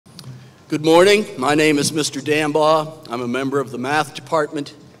Good morning. My name is Mr. Dambach. I'm a member of the math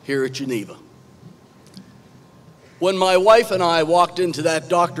department here at Geneva. When my wife and I walked into that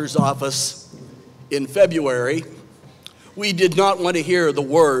doctor's office in February, we did not want to hear the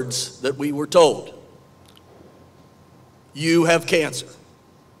words that we were told. You have cancer.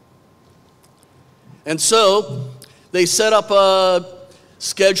 And so they set up a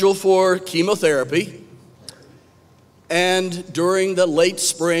schedule for chemotherapy. And during the late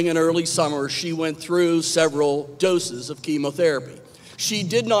spring and early summer, she went through several doses of chemotherapy. She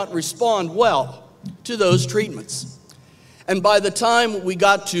did not respond well to those treatments. And by the time we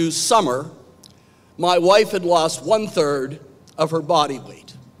got to summer, my wife had lost 1/3 of her body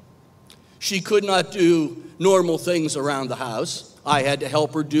weight. She could not do normal things around the house. I had to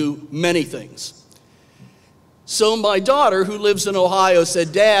help her do many things. So my daughter, who lives in Ohio,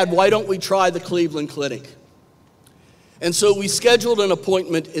 said, "Dad, why don't we try the Cleveland Clinic?" And so we scheduled an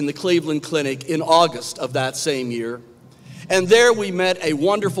appointment in the Cleveland Clinic in August of that same year. And there we met a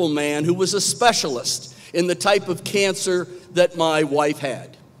wonderful man who was a specialist in the type of cancer that my wife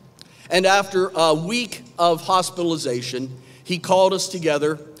had. And after a week of hospitalization, he called us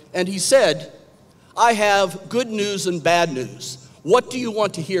together and he said, "I have good news and bad news. What do you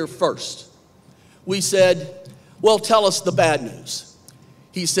want to hear first?" We said, "Well, tell us the bad news."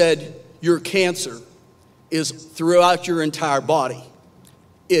 He said, "Your cancer is throughout your entire body.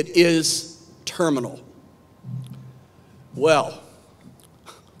 It is terminal." Well,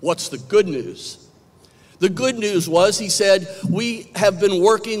 what's the good news? The good news was, he said, "We have been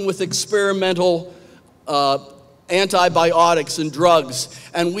working with experimental antibiotics and drugs,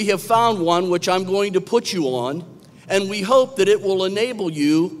 and we have found one which I'm going to put you on, and we hope that it will enable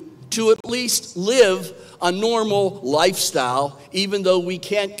you to at least live a normal lifestyle, even though we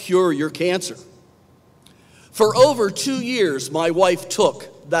can't cure your cancer." For over 2 years, my wife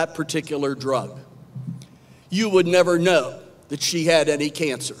took that particular drug. You would never know that she had any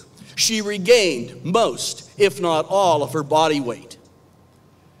cancer. She regained most, if not all, of her body weight.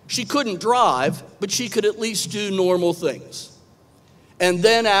 She couldn't drive, but she could at least do normal things. And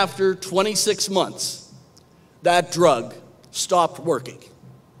then after 26 months, that drug stopped working.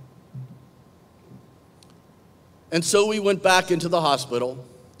 And so we went back into the hospital.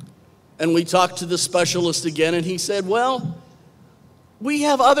 And we talked to the specialist again, and he said, "Well, we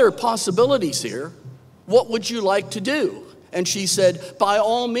have other possibilities here. What would you like to do?" And she said, "By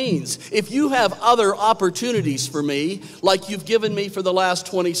all means, if you have other opportunities for me, like you've given me for the last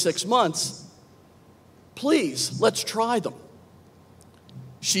 26 months, please, let's try them."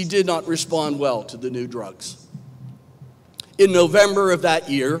 She did not respond well to the new drugs. In November of that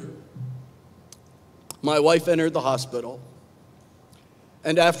year, my wife entered the hospital.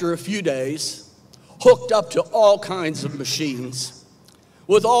 And after a few days, hooked up to all kinds of machines,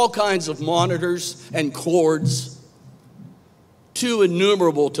 with all kinds of monitors and cords, too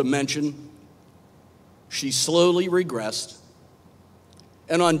innumerable to mention, she slowly regressed.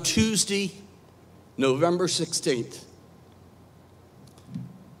 And on Tuesday, November 16th,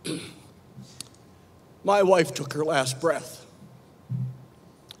 my wife took her last breath,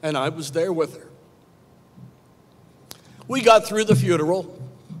 and I was there with her. We got through the funeral,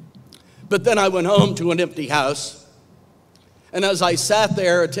 but then I went home to an empty house. And as I sat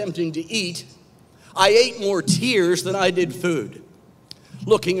there attempting to eat, I ate more tears than I did food.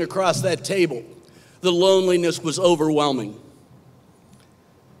 Looking across that table, the loneliness was overwhelming.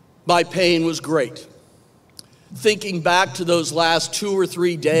 My pain was great. Thinking back to those last 2 or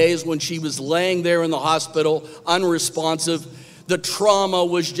 3 days when she was laying there in the hospital, unresponsive, the trauma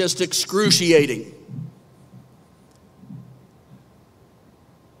was just excruciating.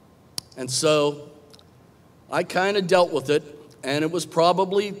 And so I kind of dealt with it, and it was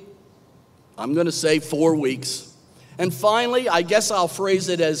probably, I'm going to say, 4 weeks. And finally, I guess I'll phrase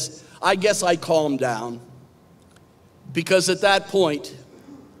it as, I guess I calmed down. Because at that point,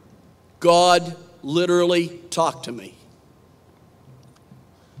 God literally talked to me.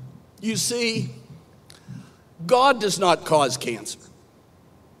 You see, God does not cause cancer.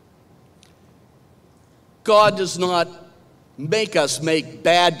 God does not make us make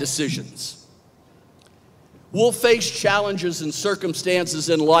bad decisions. We'll face challenges and circumstances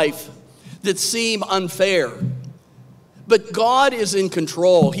in life that seem unfair. But God is in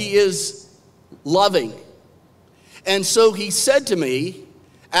control. He is loving. And so he said to me,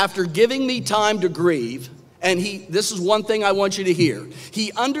 after giving me time to grieve, and this is one thing I want you to hear,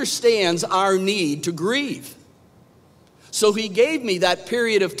 he understands our need to grieve. So he gave me that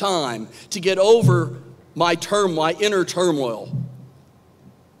period of time to get over my inner turmoil.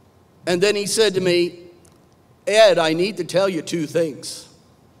 And then he said to me, "Ed, I need to tell you 2 things.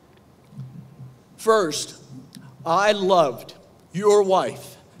 First, I loved your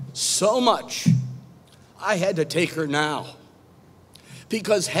wife so much, I had to take her now.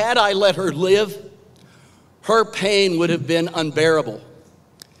 Because had I let her live, her pain would have been unbearable,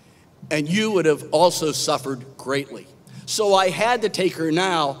 and you would have also suffered greatly. So I had to take her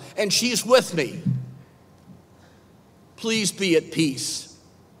now, and she's with me. Please be at peace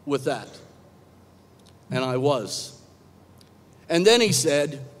with that. And I was. And then he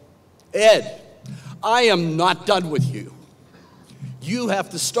said, Ed, I am not done with you. You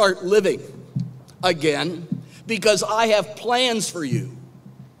have to start living again because I have plans for you.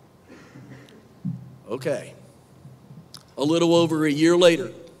 Okay. A little over a year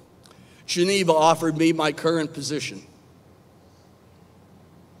later, Geneva offered me my current position.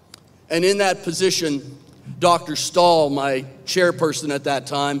 And in that position, Dr. Stahl, my chairperson at that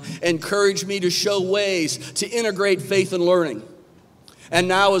time, encouraged me to show ways to integrate faith and learning. And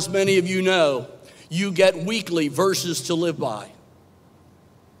now, as many of you know, you get weekly verses to live by.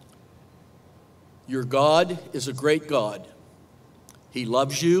 Your God is a great God. He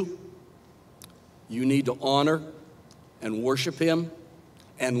loves you. You need to honor and worship him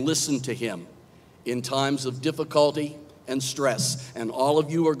and listen to him in times of difficulty and stress. And all of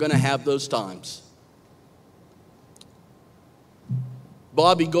you are going to have those times.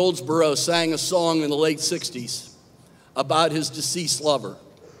 Bobby Goldsboro sang a song in the late 60s about his deceased lover.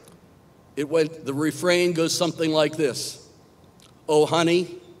 The refrain goes something like this. Oh,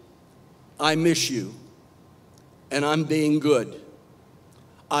 honey, I miss you, and I'm being good.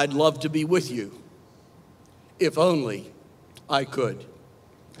 I'd love to be with you, if only I could.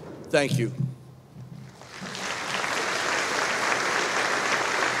 Thank you.